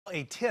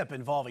A tip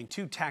involving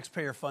two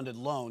taxpayer-funded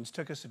loans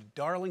took us to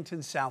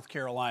Darlington, South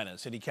Carolina.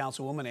 City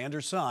Councilwoman and her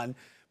son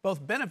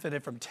both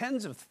benefited from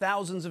tens of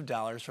thousands of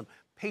dollars from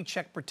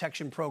Paycheck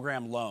Protection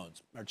Program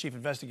loans. Our chief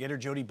investigator,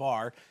 Jody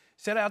Barr,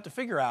 set out to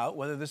figure out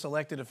whether this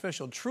elected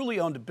official truly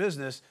owned a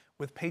business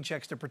with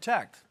paychecks to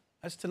protect.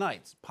 That's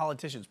tonight's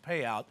Politicians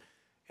Payout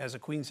as a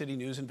Queen City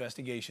News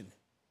investigation.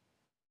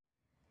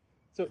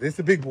 So this is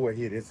the big boy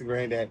here. This is the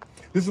granddad.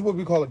 This is what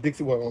we call a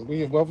Dixie. Well,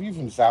 you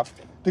from the South.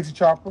 Dixie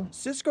chopper.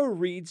 Cisco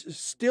Reed's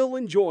still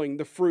enjoying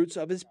the fruits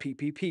of his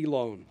PPP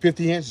loan.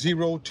 50-inch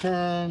zero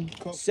turn.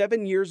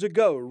 7 years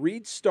ago,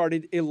 Reed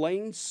started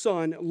Elaine's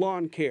Son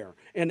Lawn Care,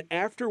 an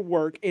after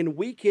work and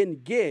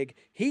weekend gig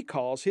he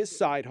calls his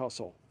side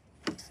hustle.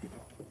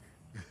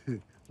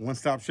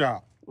 One-stop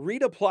shop.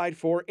 Reed applied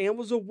for and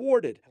was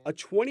awarded a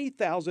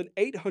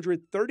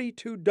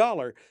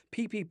 $20,832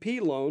 PPP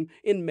loan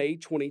in May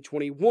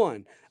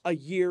 2021, a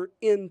year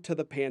into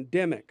the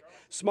pandemic.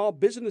 Small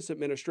Business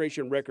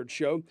Administration records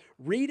show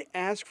Reed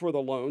asked for the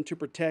loan to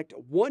protect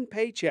one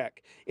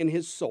paycheck in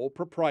his sole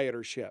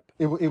proprietorship.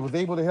 It was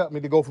able to help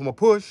me to go from a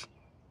push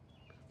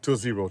to a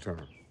zero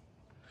turn.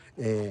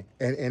 And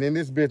in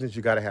this business,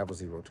 you got to have a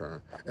zero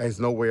turn. There's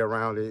no way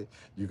around it.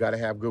 You got to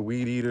have good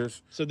weed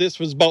eaters. So this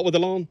was bought with a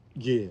loan?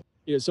 Yeah.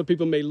 Yeah, some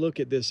people may look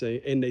at this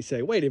and they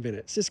say, wait a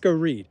minute, Cisco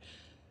Reed,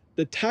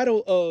 the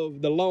title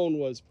of the loan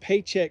was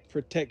Paycheck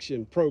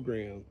Protection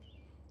Program,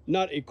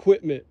 not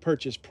Equipment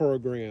Purchase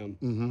Program.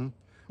 Mm-hmm.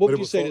 What would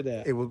you say to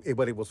that?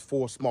 But it was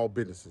for small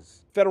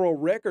businesses. Federal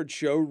records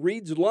show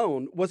Reed's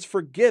loan was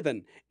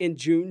forgiven in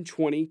June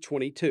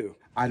 2022.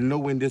 I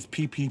know in this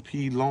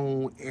PPP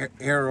loan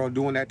era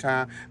during that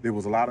time, there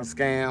was a lot of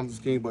scams,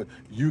 but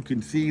you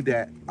can see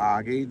that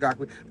I gave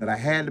document that I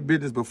had the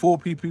business before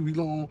PPP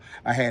loan,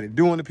 I had it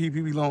during the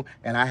PPP loan,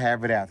 and I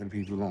have it after the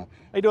PPP loan.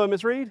 How you doing,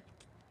 Miss Reed?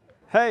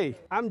 Hey,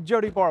 I'm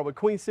Jody Barr with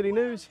Queen City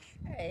News.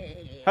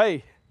 Hey.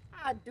 Hey.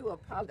 I do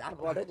apologize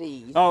for one of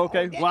these. Oh,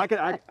 okay. Well, I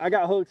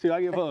got hugs too.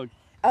 I give hugs.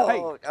 Oh, hey,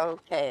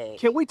 okay.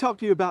 Can we talk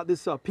to you about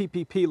this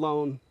PPP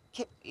loan?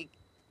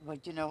 Well,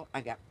 you know,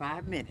 I got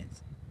 5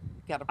 minutes.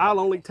 I'll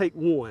only take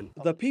one.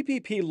 The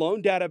PPP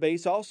loan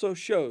database also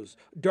shows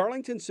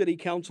Darlington City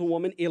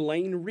Councilwoman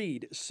Elaine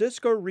Reed,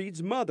 Cisco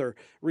Reed's mother,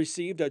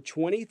 received a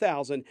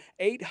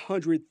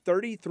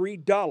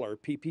 $20,833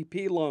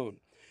 PPP loan.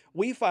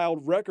 We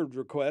filed record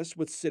requests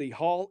with City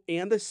Hall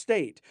and the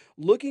state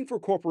looking for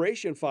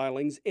corporation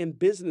filings and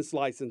business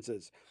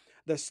licenses.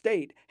 The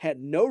state had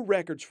no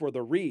records for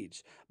the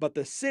Reeds, but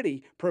the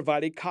city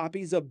provided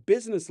copies of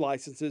business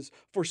licenses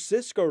for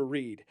Cisco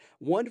Reed,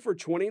 one for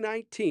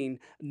 2019,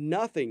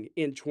 nothing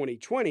in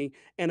 2020,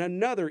 and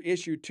another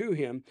issued to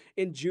him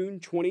in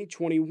June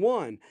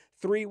 2021,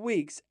 3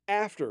 weeks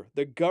after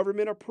the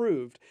government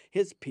approved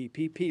his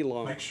PPP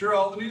loan. Make sure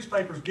all the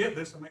newspapers get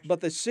this.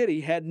 But the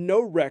city had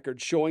no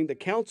record showing the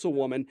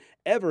councilwoman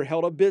ever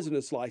held a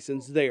business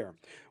license there.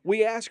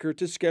 We asked her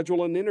to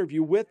schedule an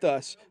interview with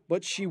us,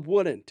 but she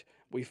wouldn't.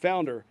 We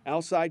found her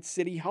outside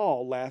City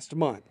Hall last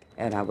month.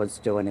 And I was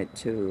doing it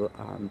to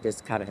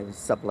just kind of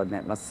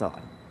supplement my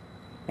son.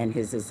 And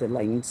his is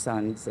Elaine's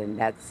Son's, and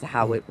that's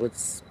how it was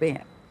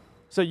spent.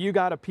 So you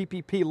got a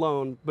PPP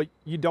loan, but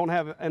you don't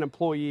have an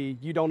employee,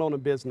 you don't own a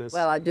business.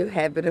 Well, I do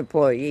have an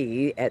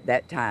employee at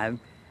that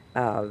time.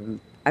 I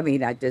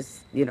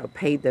just,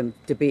 paid them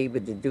to be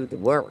able to do the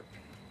work.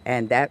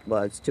 And that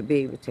was to be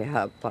able to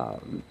help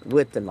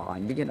with the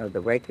lawn, the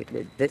record,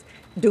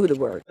 do the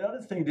work. The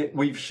other thing that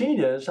we've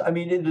seen is,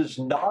 it is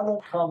not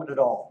uncommon at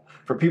all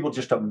for people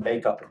just to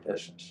make up a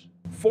business.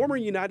 Former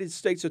United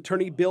States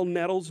Attorney Bill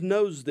Nettles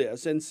knows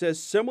this and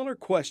says similar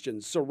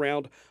questions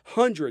surround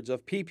hundreds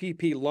of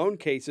PPP loan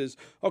cases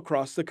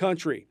across the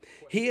country.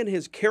 He and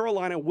his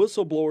Carolina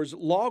whistleblowers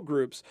law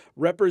groups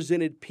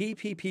represented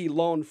PPP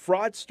loan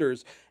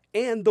fraudsters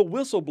and the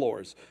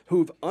whistleblowers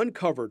who've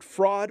uncovered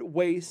fraud,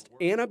 waste,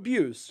 and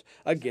abuse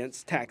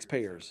against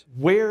taxpayers.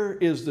 Where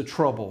is the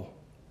trouble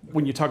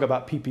when you talk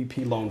about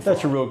PPP loan fraud?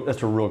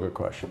 That's a real good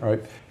question,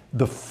 right?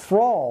 The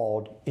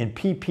fraud in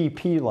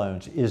PPP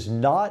loans is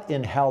not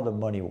in how the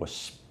money was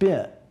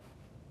spent,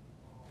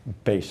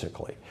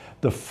 basically.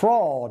 The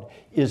fraud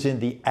is in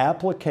the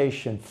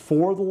application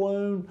for the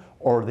loan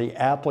or the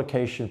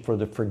application for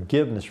the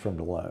forgiveness from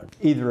the loan.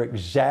 Either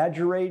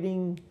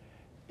exaggerating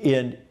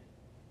in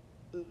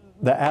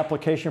the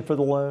application for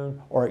the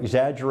loan or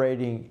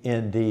exaggerating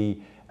in the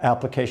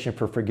application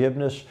for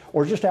forgiveness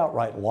or just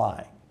outright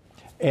lying.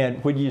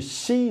 And when you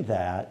see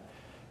that,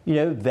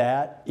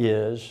 that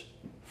is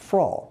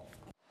fraud.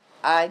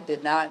 I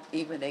did not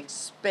even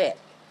expect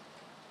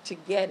to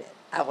get it.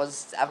 I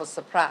was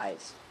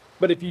surprised.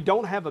 But if you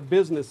don't have a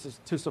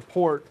business to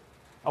support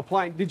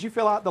applying, did you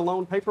fill out the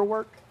loan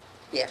paperwork?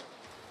 Yeah.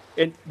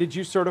 And did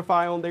you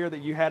certify on there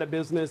that you had a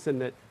business and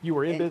that you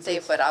were in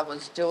business? But I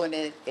was doing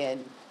it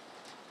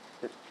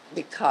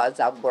because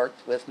I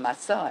worked with my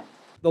son.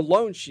 The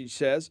loan, she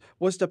says,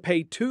 was to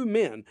pay 2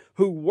 men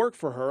who work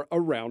for her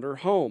around her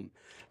home.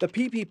 The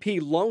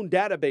PPP loan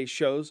database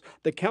shows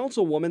the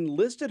councilwoman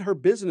listed her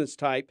business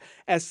type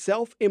as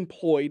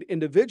self-employed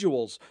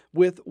individuals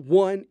with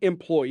 1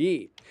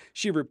 employee.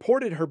 She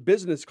reported her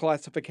business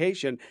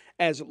classification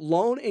as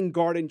lawn and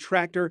garden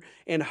tractor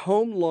and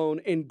home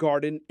loan and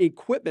garden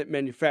equipment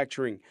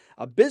manufacturing,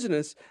 a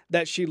business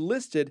that she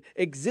listed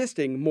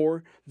existing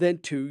more than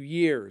 2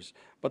 years.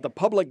 But the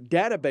public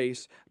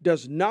database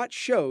does not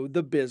show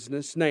the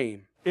business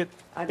name. It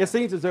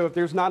seems as though if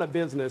there's not a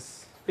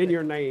business in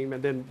your name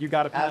and then you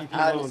got a PPP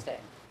I loan, understand.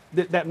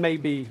 that may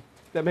be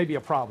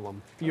a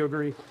problem. Do you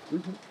agree?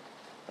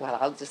 Well,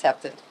 I'll just have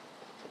to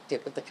deal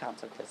with the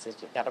council because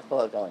you got a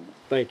bug on you.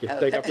 Thank you. I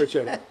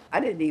appreciate it. I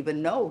didn't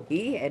even know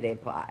he had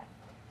applied.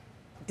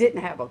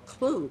 Didn't have a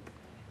clue.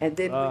 And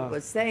then we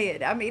were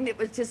saying, I mean, it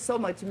was just so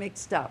much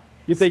mixed up.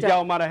 You think stuff.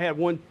 y'all might have had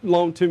one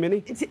loan too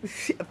many?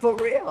 For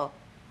real.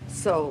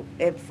 So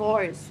as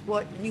far as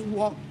what you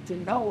want to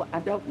know,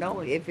 I don't know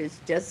if it's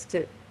just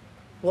to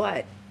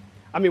what.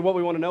 I mean, what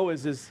we want to know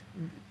is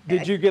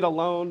did you get a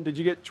loan? Did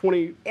you get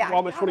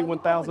almost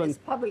 21,000? It's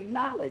public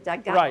knowledge. I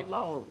got Right. a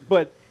loan.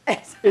 But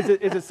is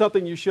it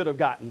something you should have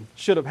gotten,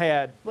 should have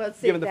had, Well,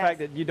 see, given the fact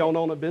that's- that you don't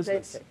own a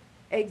business?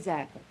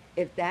 Exactly.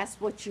 If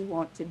that's what you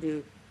want to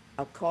do,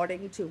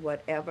 according to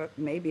whatever,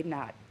 maybe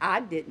not.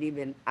 I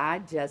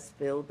just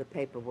filled the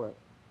paperwork.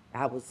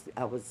 I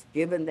was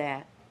given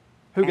that.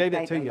 Who and gave it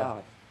thank to the you?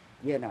 Lord,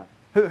 you know.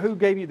 Who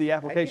gave you the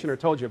application guess- or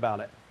told you about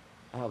it?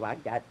 Oh, I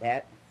got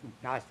that.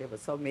 Gosh, there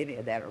was so many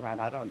of that around,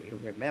 I don't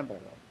even remember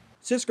them.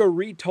 Cisco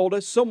Reed told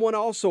us someone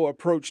also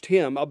approached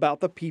him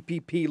about the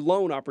PPP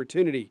loan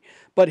opportunity,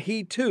 but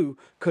he too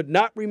could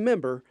not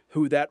remember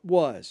who that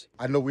was.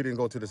 I know we didn't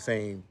go to the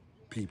same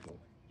people,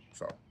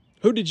 so.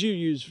 Who did you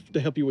use to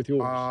help you with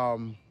yours?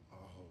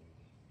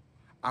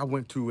 I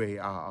went to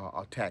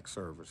a tax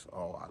service.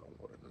 Oh, I don't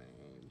know the name.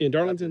 In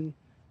Darlington?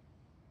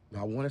 No,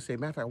 I want to say,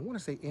 matter of fact, I want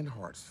to say in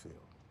Hartsfield.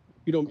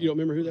 You don't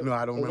remember who that was? No,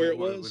 I don't or remember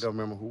where it was? I don't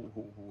remember who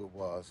it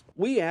was.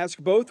 We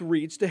asked both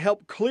Reeds to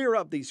help clear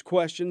up these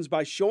questions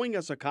by showing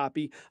us a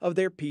copy of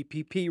their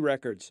PPP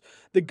records.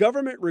 The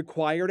government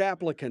required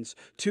applicants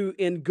to,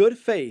 in good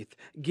faith,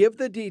 give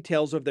the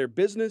details of their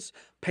business,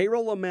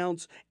 payroll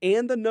amounts,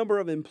 and the number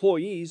of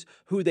employees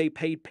who they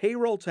paid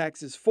payroll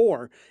taxes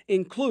for,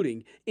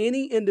 including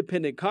any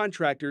independent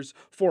contractors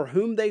for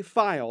whom they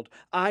filed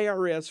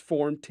IRS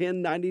Form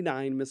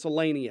 1099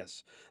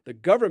 miscellaneous. The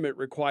government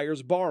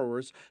requires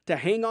borrowers to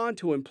hang on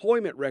to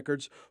employment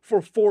records for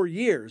 4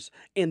 years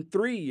and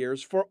 3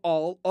 years for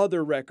all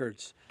other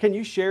records. Can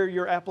you share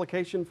your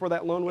application for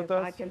that loan with If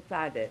us? I can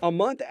find it. A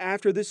month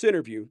after this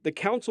interview, the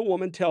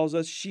councilwoman tells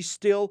us she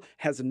still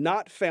has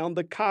not found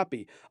the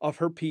copy of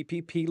her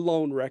PPP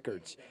loan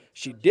records.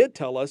 She did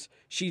tell us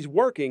she's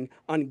working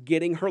on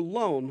getting her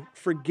loan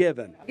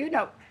forgiven. You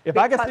know, If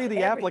I could because see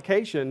the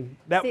application,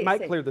 that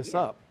might clear this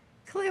up.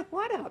 Clear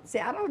what up? See,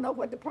 I don't know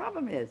what the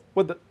problem is.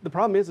 Well, the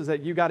problem is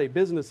that you got a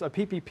business, a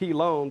PPP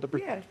loan to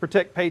Yeah.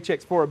 protect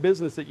paychecks for a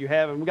business that you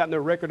have, and we got no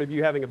record of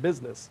you having a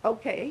business.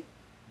 Okay,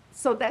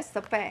 so that's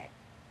the fact.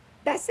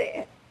 That's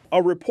it.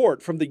 A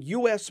report from the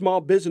U.S.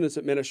 Small Business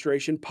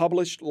Administration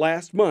published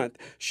last month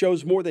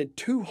shows more than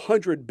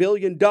 $200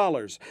 billion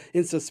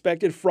in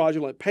suspected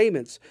fraudulent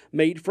payments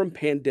made from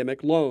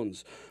pandemic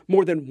loans.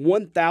 More than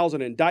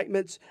 1,000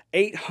 indictments,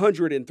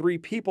 803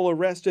 people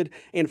arrested,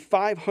 and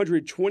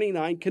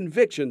 529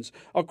 convictions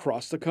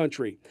across the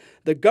country.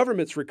 The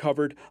government's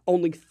recovered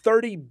only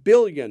 $30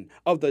 billion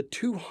of the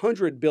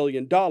 $200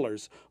 billion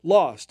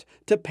lost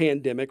to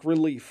pandemic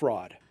relief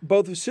fraud.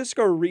 Both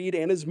Cisco Reed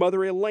and his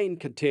mother Elaine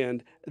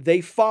contend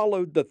they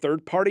followed the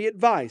third-party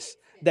advice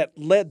that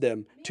led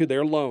them to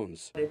their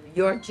loans.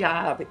 Your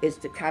job is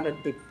to kind of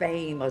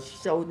defame or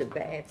show the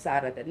bad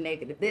side of the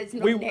negative. There's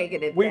no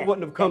negative. We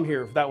wouldn't have come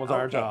here if that was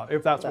our Okay. job,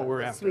 if that's what Look,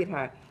 we're after.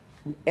 Sweetheart,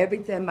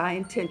 everything, my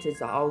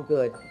intentions are all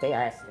good. They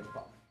asking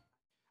for.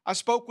 I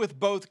spoke with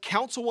both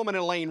Councilwoman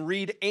Elaine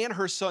Reed and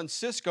her son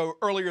Cisco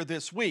earlier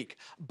this week.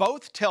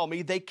 Both tell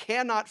me they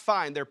cannot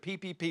find their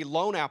PPP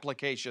loan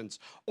applications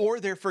or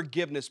their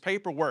forgiveness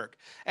paperwork.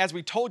 As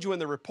we told you in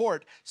the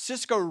report,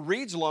 Cisco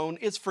Reed's loan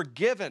is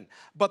forgiven,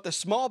 but the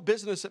Small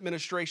Business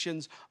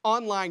Administration's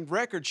online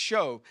records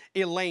show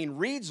Elaine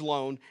Reed's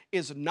loan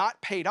is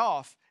not paid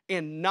off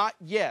and not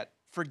yet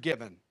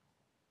forgiven.